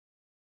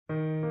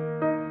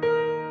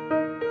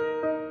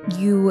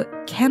You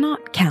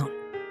cannot count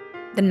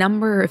the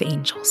number of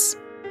angels.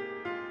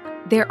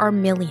 There are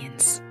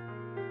millions,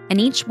 and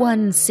each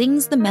one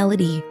sings the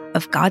melody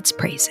of God's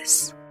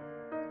praises.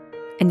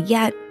 And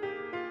yet,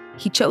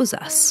 He chose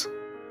us,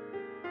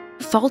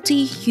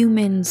 faulty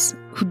humans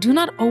who do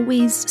not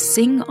always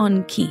sing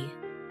on key.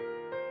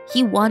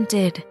 He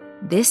wanted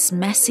this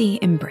messy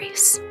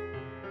embrace,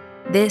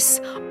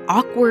 this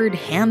awkward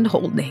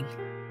hand-holding,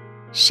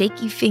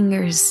 shaky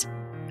fingers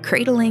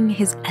cradling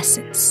His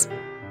essence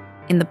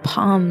in the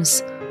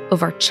palms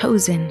of our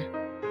chosen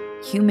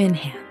human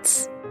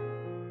hands.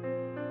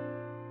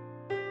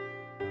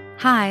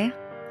 Hi,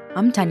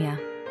 I'm Tanya,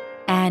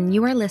 and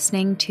you are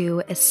listening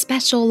to a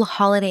special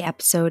holiday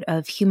episode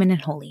of Human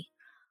and Holy,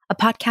 a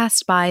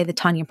podcast by the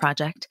Tanya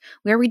Project,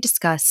 where we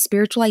discuss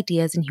spiritual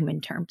ideas in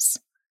human terms.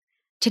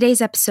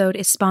 Today's episode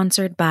is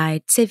sponsored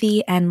by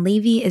Tzivi and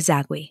Levi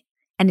Izagui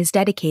and is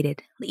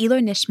dedicated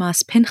Le'ilor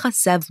Nishmas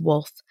Pinchas Zev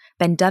Wolf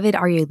ben David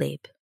Aryeh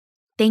Leib.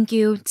 Thank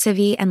you,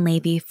 Tzivi and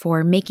Levi,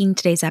 for making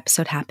today's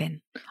episode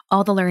happen.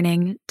 All the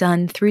learning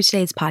done through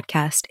today's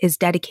podcast is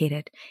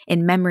dedicated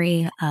in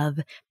memory of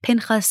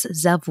Pinchas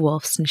Zev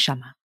Wolf's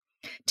neshama.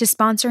 To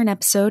sponsor an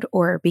episode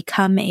or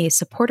become a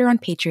supporter on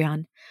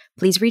Patreon,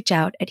 please reach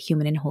out at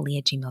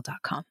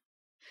humanandholy@gmail.com.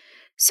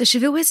 So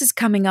Shavuos is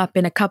coming up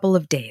in a couple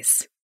of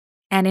days,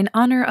 and in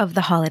honor of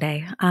the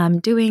holiday, I'm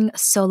doing a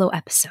solo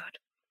episode.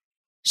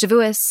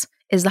 Shavuos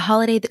is the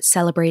holiday that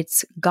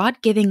celebrates God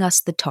giving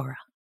us the Torah.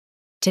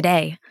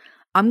 Today,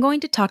 I'm going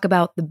to talk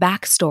about the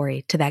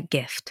backstory to that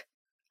gift,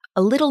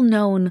 a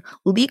little-known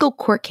legal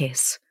court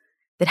case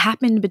that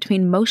happened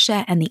between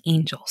Moshe and the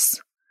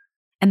angels,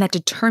 and that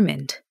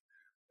determined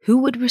who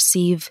would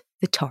receive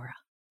the Torah.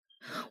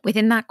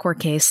 Within that court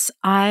case,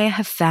 I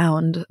have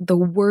found the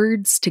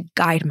words to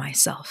guide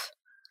myself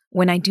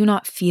when I do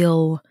not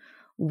feel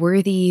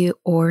worthy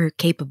or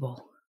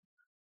capable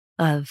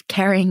of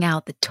carrying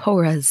out the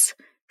Torah's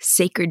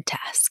sacred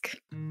task.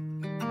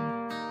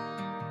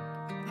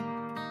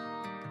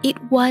 It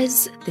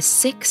was the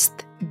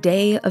 6th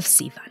day of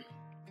Sivan,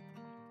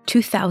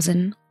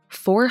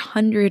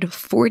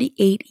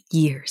 2,448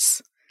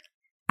 years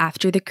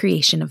after the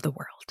creation of the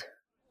world.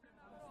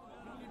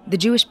 The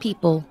Jewish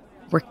people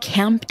were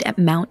camped at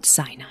Mount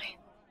Sinai.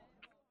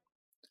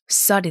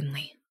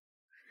 Suddenly,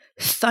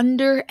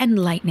 thunder and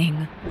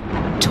lightning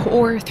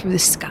tore through the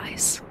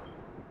skies.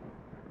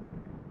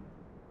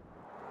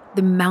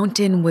 The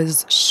mountain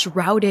was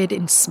shrouded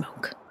in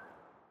smoke.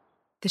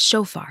 The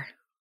shofar,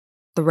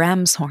 the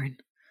ram's horn,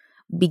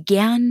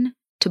 began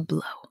to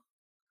blow.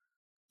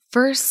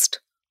 First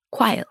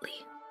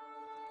quietly,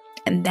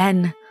 and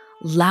then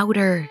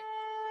louder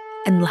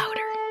and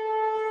louder.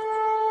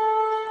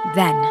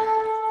 Then,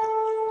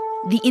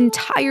 the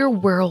entire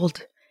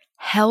world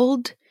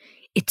held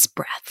its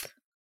breath.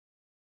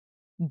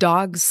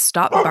 Dogs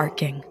stopped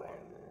barking.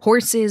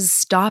 Horses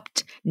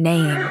stopped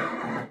neighing.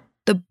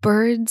 The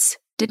birds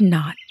did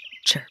not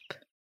chirp.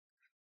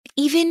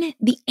 Even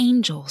the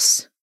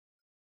angels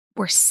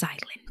were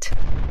silent.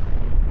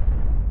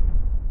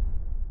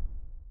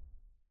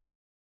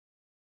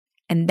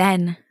 And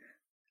then,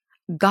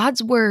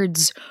 God's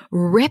words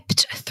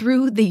ripped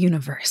through the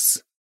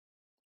universe.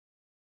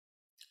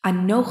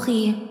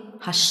 Anochi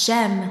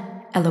Hashem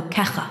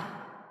Elokecha.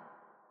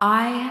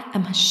 I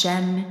am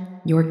Hashem,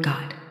 your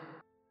God.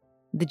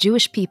 The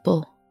Jewish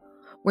people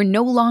were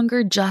no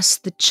longer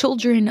just the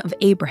children of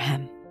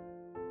Abraham.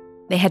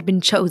 They had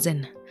been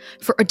chosen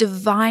for a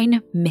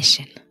divine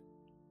mission,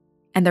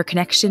 and their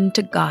connection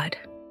to God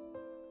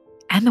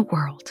and the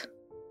world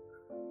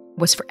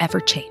was forever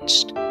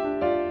changed.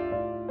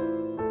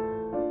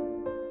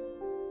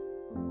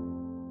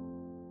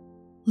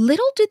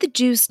 Little did the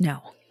Jews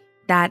know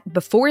that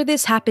before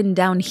this happened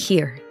down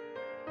here,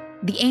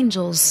 the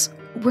angels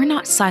were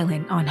not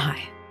silent on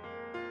high.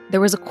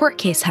 There was a court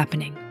case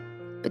happening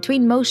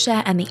between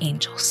Moshe and the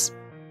angels.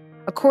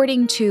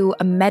 According to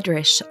a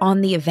medrash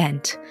on the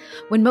event,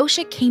 when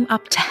Moshe came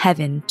up to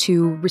heaven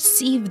to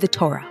receive the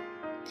Torah,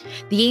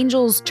 the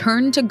angels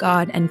turned to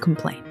God and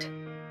complained,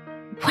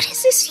 "What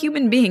is this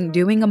human being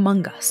doing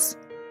among us?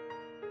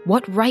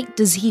 What right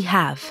does he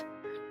have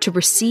to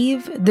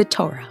receive the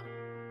Torah?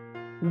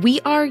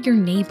 We are your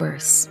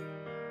neighbors.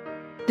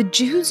 The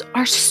Jews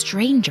are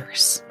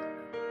strangers.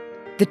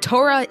 The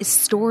Torah is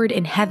stored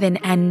in heaven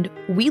and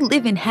we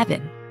live in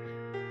heaven.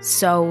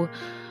 So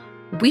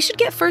we should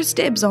get first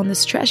dibs on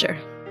this treasure."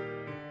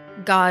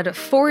 God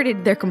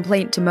forwarded their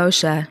complaint to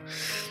Moshe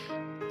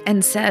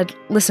and said,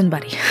 "Listen,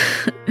 buddy,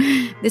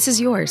 this is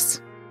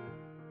yours.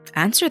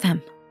 Answer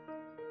them."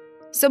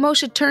 So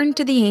Moshe turned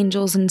to the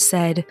angels and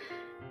said,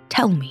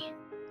 "Tell me,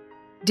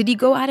 did you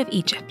go out of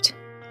Egypt?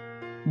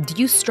 Do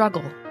you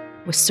struggle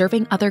with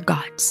serving other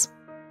gods?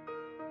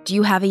 Do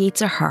you have a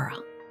Yetzer Hara?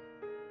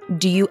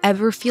 Do you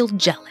ever feel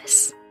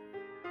jealous?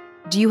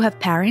 Do you have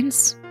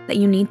parents that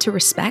you need to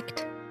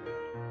respect?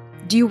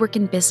 Do you work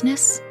in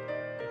business?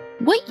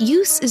 What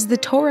use is the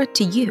Torah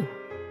to you?"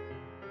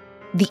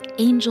 The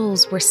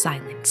angels were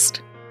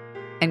silenced,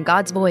 and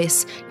God's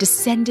voice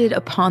descended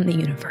upon the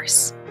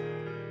universe.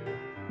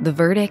 the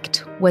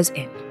verdict was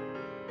in.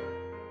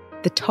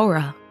 The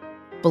Torah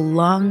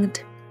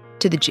belonged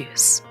to the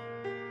Jews.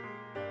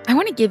 I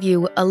want to give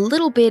you a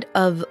little bit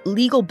of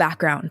legal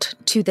background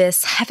to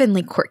this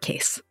heavenly court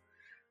case.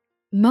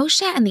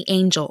 Moshe and the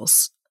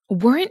angels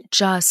weren't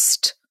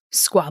just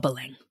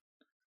squabbling.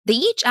 They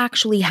each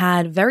actually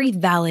had very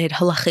valid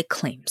halachic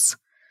claims.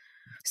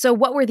 So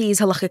what were these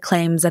halachic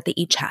claims that they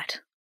each had?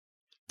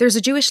 There's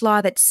a Jewish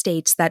law that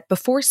states that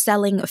before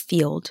selling a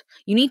field,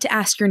 you need to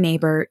ask your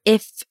neighbor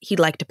if he'd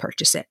like to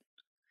purchase it.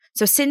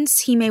 So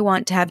since he may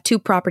want to have two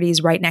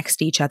properties right next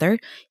to each other,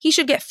 he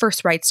should get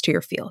first rights to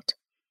your field.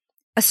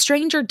 A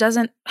stranger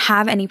doesn't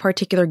have any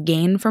particular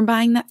gain from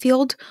buying that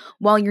field,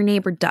 while your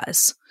neighbor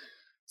does.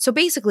 So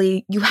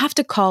basically, you have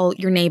to call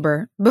your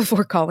neighbor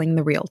before calling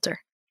the realtor.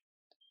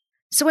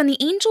 So when the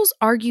angels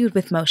argued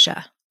with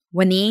Moshe,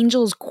 when the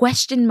angels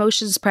questioned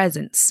Moshe's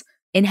presence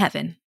in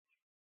heaven,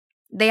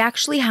 they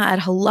actually had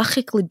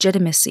halachic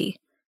legitimacy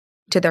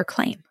to their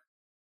claim.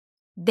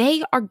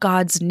 They are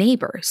God's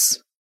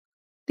neighbors.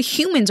 The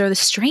humans are the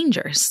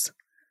strangers.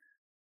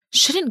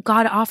 Shouldn't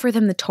God offer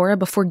them the Torah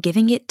before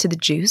giving it to the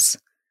Jews?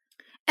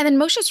 And then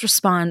Moshe's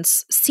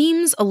response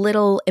seems a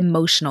little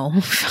emotional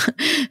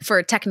for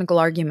a technical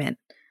argument,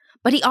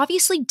 but he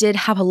obviously did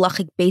have a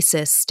halachic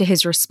basis to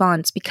his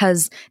response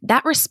because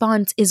that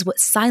response is what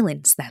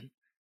silenced them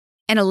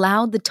and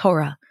allowed the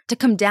Torah to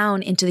come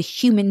down into the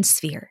human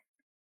sphere.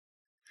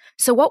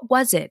 So what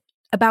was it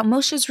about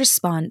Moshe's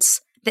response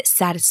that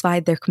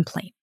satisfied their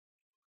complaint?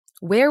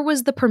 Where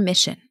was the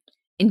permission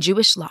in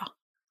Jewish law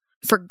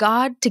for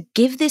God to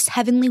give this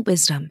heavenly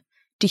wisdom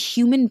to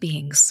human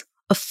beings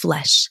of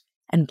flesh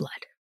and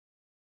blood?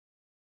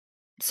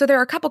 So there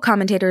are a couple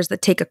commentators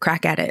that take a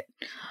crack at it.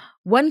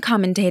 One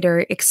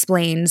commentator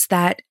explains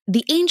that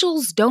the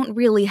angels don't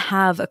really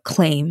have a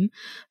claim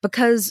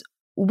because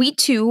we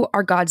too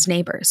are God's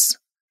neighbors,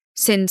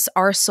 since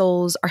our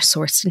souls are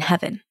sourced in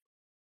heaven.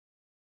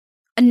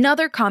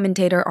 Another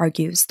commentator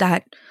argues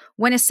that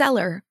when a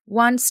seller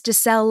wants to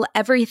sell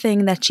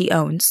everything that she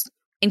owns,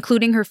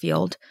 including her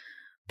field,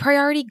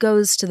 priority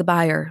goes to the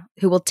buyer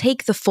who will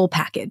take the full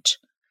package.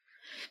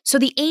 So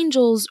the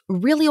angels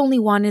really only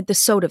wanted the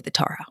sod of the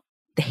Torah,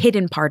 the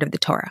hidden part of the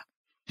Torah.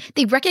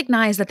 They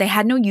recognized that they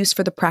had no use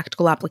for the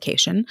practical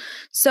application,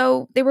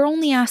 so they were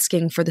only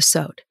asking for the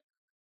sod.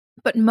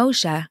 But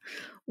Moshe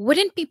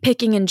wouldn't be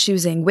picking and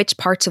choosing which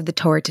parts of the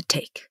Torah to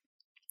take.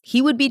 He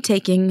would be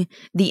taking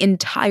the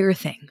entire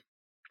thing,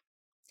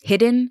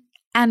 hidden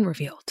and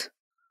revealed.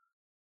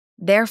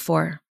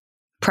 Therefore,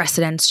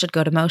 precedence should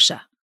go to Moshe.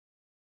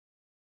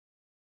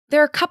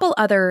 There are a couple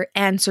other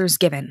answers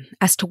given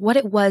as to what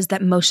it was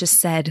that Moshe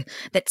said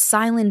that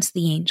silenced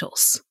the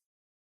angels,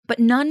 but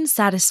none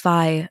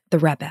satisfy the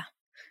Rebbe.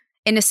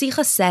 In a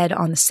Sikha said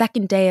on the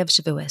second day of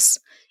Shavuos,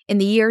 in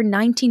the year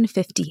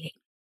 1958,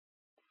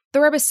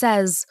 the Rebbe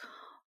says,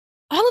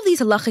 all of these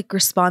halachic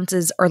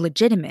responses are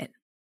legitimate,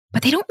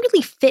 but they don't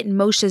really fit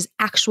Moshe's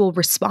actual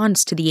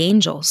response to the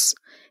angels,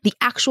 the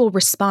actual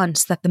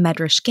response that the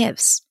Medrash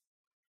gives.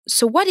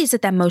 So what is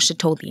it that Moshe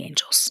told the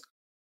angels?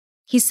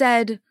 He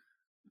said,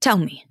 tell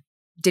me,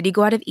 did he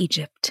go out of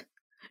Egypt?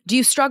 Do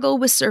you struggle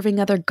with serving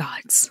other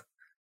gods?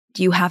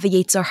 Do you have a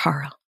Yetzer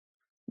Hara?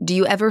 Do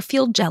you ever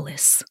feel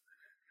jealous?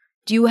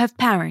 Do you have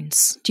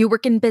parents? Do you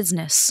work in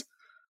business?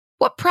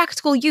 What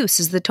practical use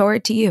is the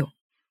Torah to you?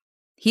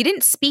 He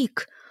didn't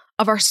speak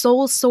of our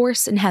soul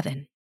source in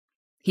heaven.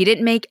 He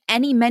didn't make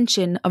any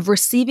mention of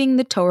receiving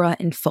the Torah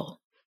in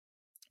full.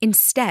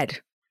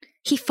 Instead,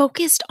 he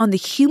focused on the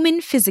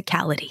human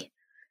physicality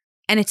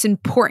and its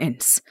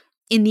importance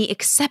in the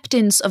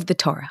acceptance of the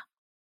Torah.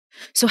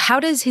 So how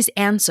does his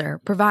answer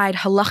provide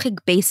halachic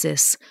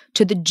basis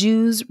to the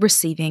Jews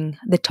receiving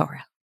the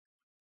Torah?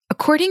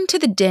 According to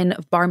the din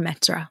of Bar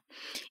Metzra,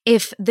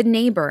 if the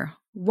neighbor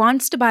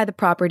wants to buy the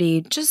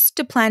property just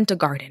to plant a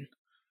garden,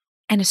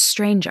 and a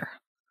stranger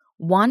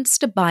wants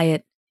to buy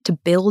it to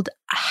build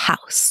a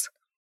house,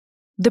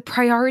 the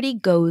priority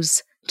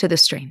goes to the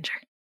stranger.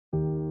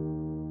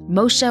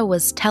 Moshe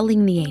was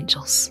telling the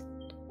angels,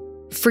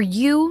 for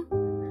you,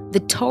 the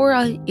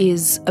Torah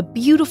is a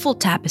beautiful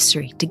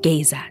tapestry to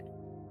gaze at,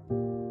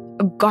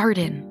 a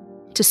garden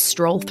to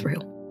stroll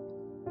through.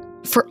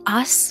 For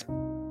us,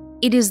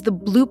 it is the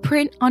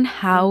blueprint on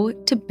how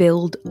to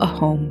build a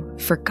home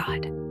for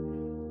God.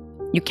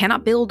 You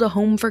cannot build a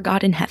home for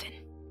God in heaven,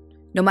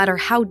 no matter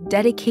how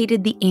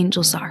dedicated the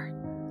angels are,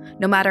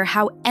 no matter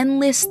how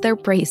endless their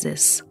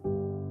praises.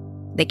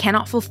 They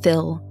cannot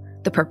fulfill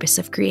the purpose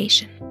of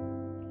creation.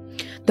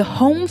 The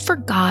home for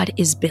God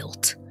is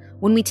built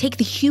when we take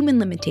the human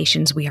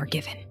limitations we are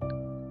given,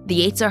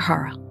 the Yetzer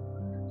Hara,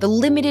 the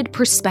limited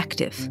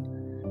perspective,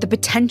 the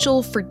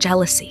potential for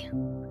jealousy,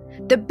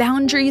 the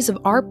boundaries of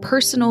our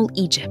personal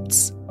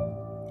Egypts,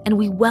 and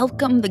we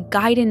welcome the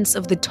guidance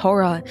of the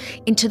Torah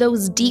into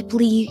those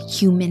deeply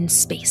human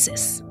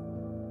spaces.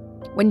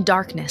 When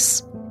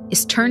darkness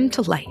is turned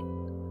to light,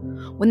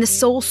 when the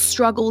soul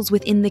struggles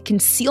within the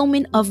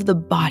concealment of the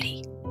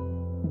body,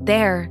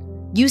 there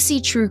you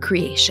see true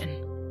creation.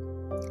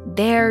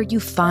 There you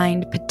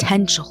find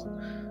potential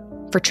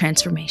for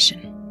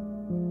transformation.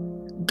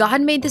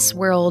 God made this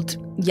world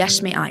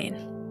yesh me'ayin,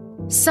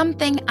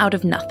 something out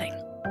of nothing.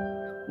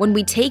 When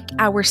we take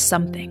our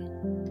something,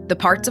 the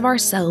parts of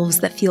ourselves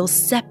that feel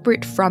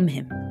separate from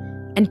Him,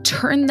 and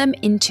turn them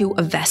into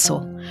a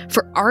vessel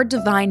for our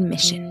divine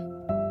mission,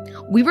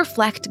 we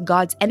reflect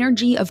God's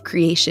energy of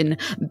creation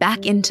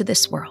back into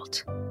this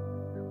world.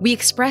 We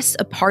express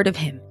a part of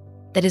Him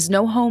that has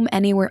no home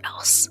anywhere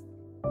else.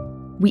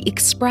 We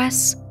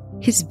express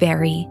His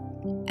very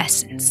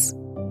essence.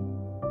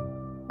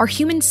 Our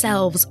human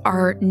selves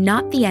are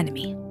not the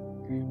enemy.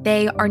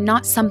 They are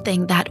not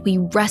something that we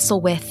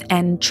wrestle with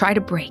and try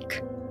to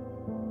break.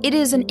 It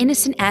is an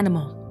innocent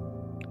animal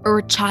or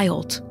a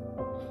child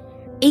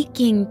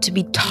aching to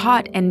be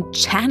taught and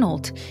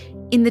channeled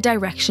in the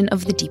direction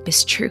of the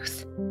deepest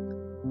truth.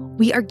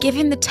 We are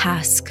given the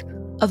task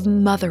of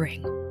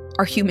mothering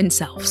our human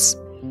selves,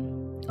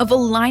 of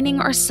aligning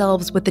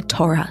ourselves with the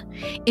Torah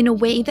in a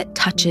way that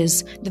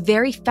touches the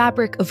very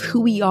fabric of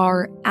who we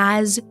are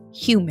as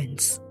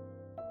humans.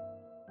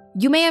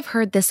 You may have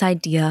heard this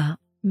idea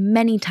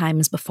many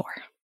times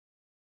before.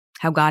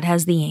 How God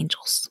has the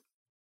angels.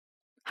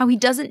 How He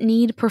doesn't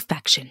need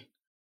perfection.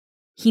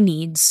 He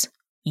needs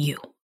you.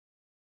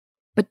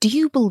 But do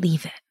you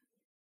believe it?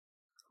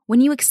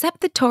 When you accept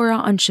the Torah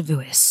on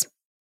Shavuos,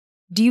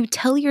 do you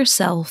tell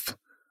yourself,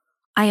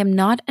 I am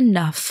not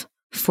enough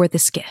for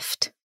this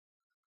gift?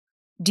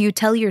 Do you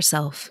tell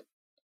yourself,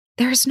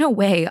 there's no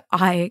way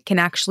I can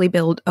actually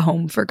build a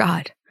home for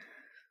God?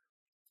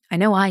 I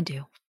know I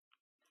do.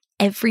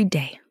 Every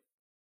day.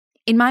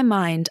 In my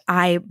mind,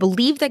 I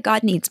believe that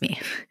God needs me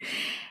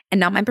and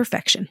not my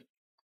perfection.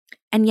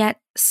 And yet,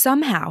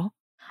 somehow,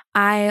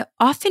 I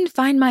often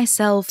find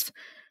myself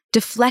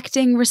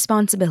deflecting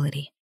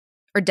responsibility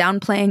or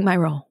downplaying my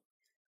role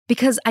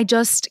because I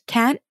just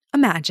can't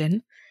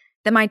imagine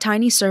that my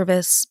tiny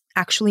service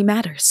actually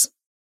matters.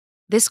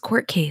 This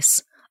court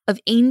case of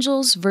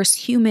angels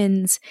versus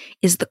humans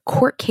is the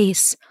court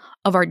case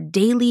of our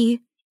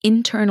daily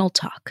internal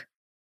talk.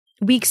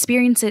 We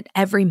experience it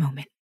every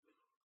moment.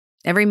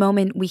 Every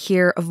moment we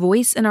hear a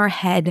voice in our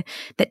head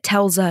that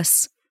tells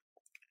us,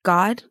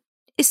 God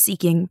is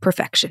seeking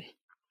perfection.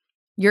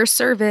 Your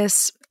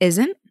service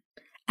isn't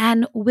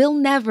and will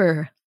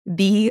never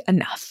be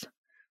enough.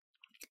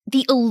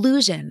 The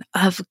illusion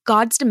of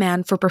God's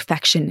demand for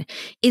perfection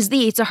is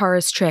the Yetzer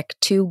Hara's trick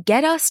to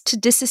get us to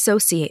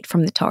disassociate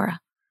from the Torah.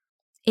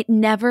 It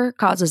never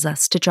causes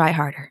us to try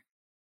harder.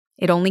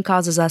 It only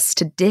causes us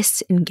to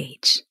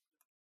disengage.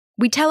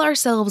 We tell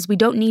ourselves we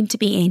don't need to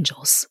be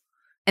angels,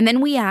 and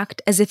then we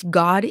act as if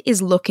God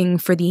is looking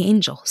for the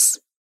angels.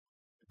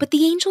 But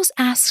the angels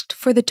asked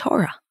for the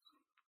Torah.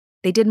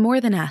 They did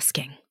more than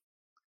asking.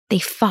 They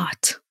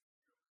fought.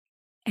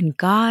 And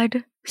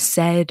God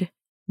said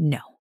no.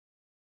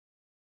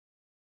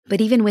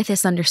 But even with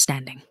this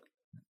understanding,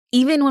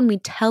 even when we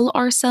tell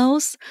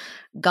ourselves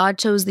God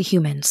chose the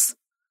humans,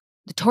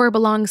 the Torah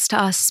belongs to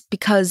us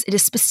because it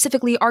is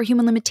specifically our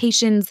human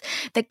limitations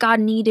that God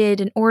needed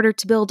in order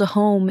to build a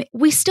home,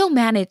 we still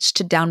manage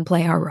to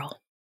downplay our role.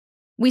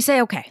 We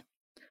say, okay,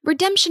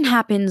 redemption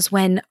happens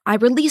when I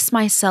release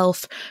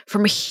myself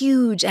from a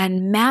huge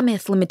and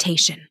mammoth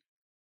limitation,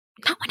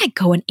 not when I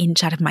go an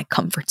inch out of my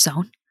comfort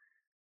zone.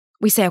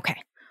 We say,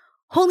 okay,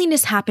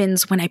 holiness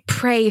happens when I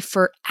pray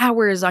for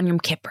hours on Yom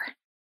Kippur,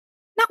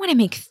 not when I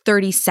make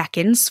 30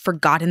 seconds for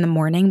God in the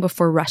morning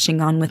before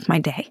rushing on with my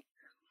day.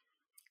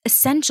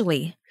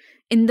 Essentially,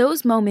 in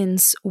those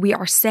moments, we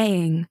are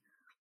saying,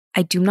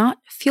 I do not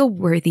feel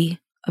worthy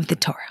of the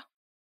Torah.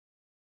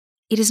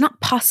 It is not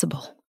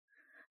possible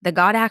that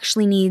God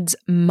actually needs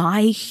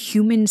my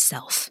human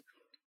self.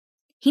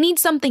 He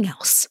needs something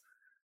else,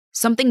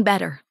 something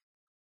better,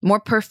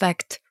 more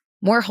perfect,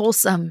 more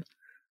wholesome,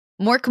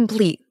 more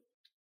complete.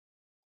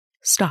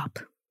 Stop.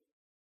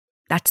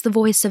 That's the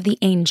voice of the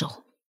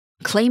angel,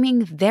 claiming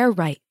their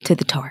right to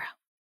the Torah.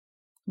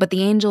 But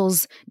the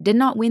angels did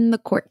not win the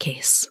court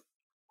case.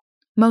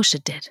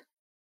 Moshe did.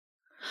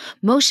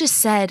 Moshe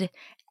said,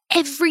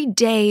 every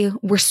day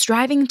we're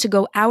striving to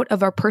go out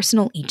of our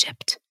personal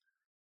Egypt.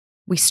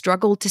 We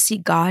struggle to see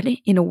God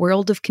in a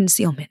world of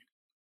concealment.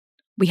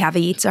 We have a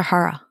Yetzer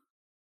Hara.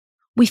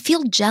 We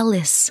feel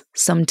jealous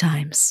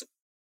sometimes.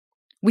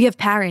 We have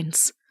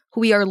parents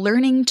who we are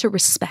learning to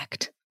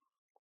respect.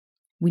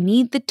 We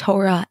need the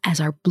Torah as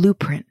our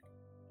blueprint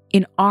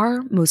in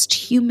our most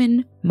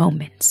human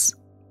moments.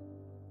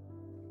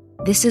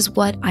 This is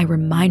what I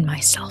remind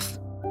myself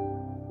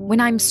when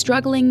I'm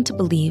struggling to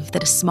believe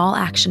that a small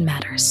action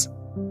matters.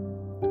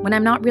 When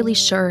I'm not really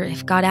sure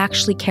if God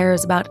actually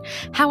cares about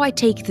how I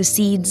take the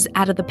seeds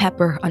out of the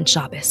pepper on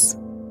Shabbos.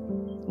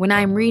 When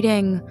I'm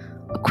reading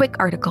a quick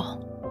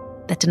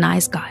article that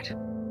denies God.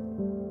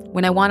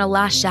 When I want to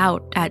lash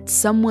out at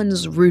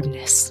someone's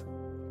rudeness.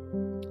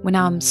 When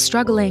I'm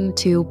struggling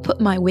to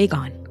put my wig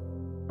on.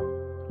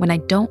 When I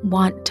don't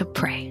want to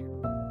pray.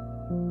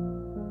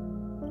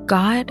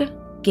 God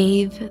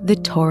gave the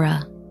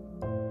Torah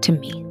to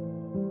me.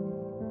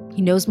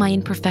 He knows my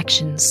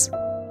imperfections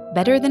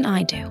better than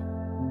I do,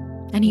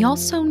 and He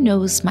also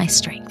knows my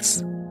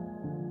strengths.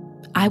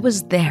 I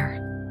was there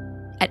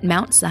at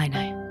Mount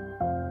Sinai.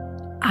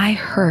 I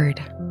heard,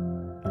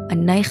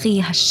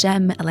 Anochi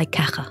Hashem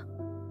Elokecha.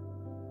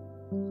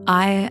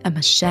 I am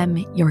Hashem,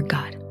 your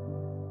God.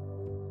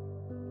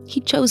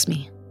 He chose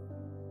me.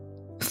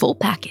 Full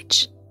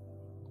package.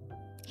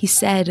 He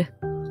said,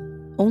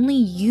 only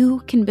you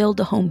can build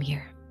a home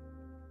here.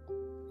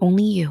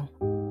 Only you,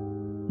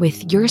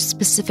 with your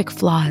specific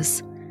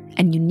flaws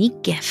and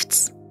unique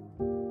gifts.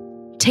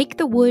 Take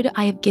the wood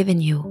I have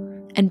given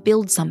you and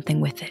build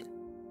something with it.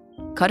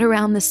 Cut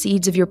around the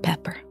seeds of your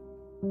pepper.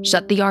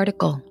 Shut the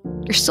article.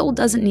 Your soul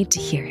doesn't need to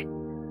hear it.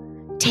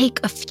 Take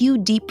a few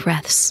deep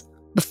breaths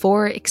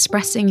before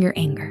expressing your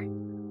anger.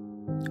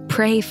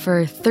 Pray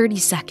for 30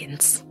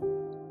 seconds.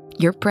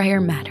 Your prayer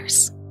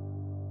matters.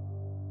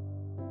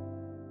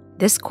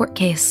 This court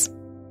case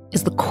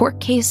is the court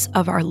case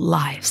of our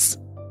lives.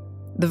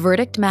 The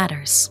verdict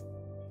matters.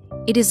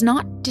 It is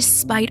not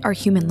despite our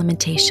human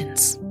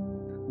limitations.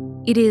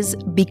 It is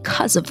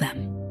because of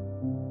them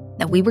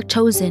that we were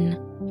chosen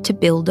to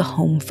build a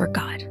home for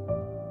God.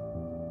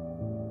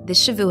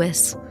 This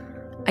Shavuos,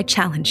 I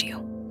challenge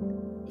you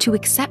to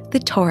accept the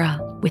Torah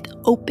with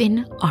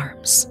open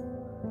arms.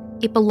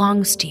 It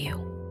belongs to you.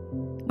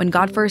 When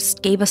God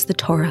first gave us the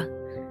Torah,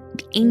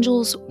 the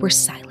angels were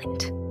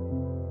silent.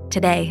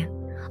 Today,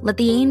 let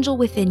the angel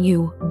within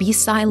you be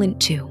silent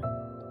too,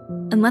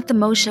 and let the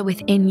Moshe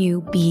within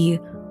you be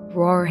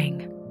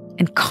roaring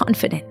and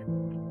confident.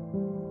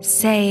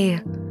 Say,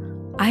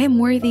 I am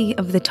worthy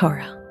of the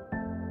Torah.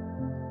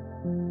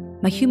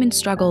 My human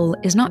struggle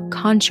is not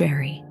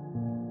contrary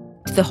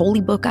to the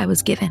holy book I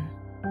was given.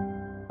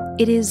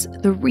 It is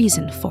the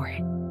reason for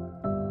it.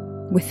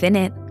 Within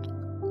it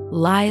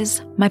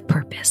lies my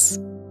purpose.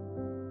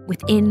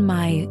 Within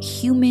my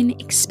human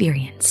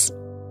experience,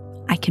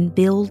 I can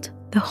build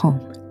the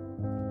home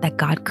that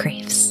God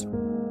craves.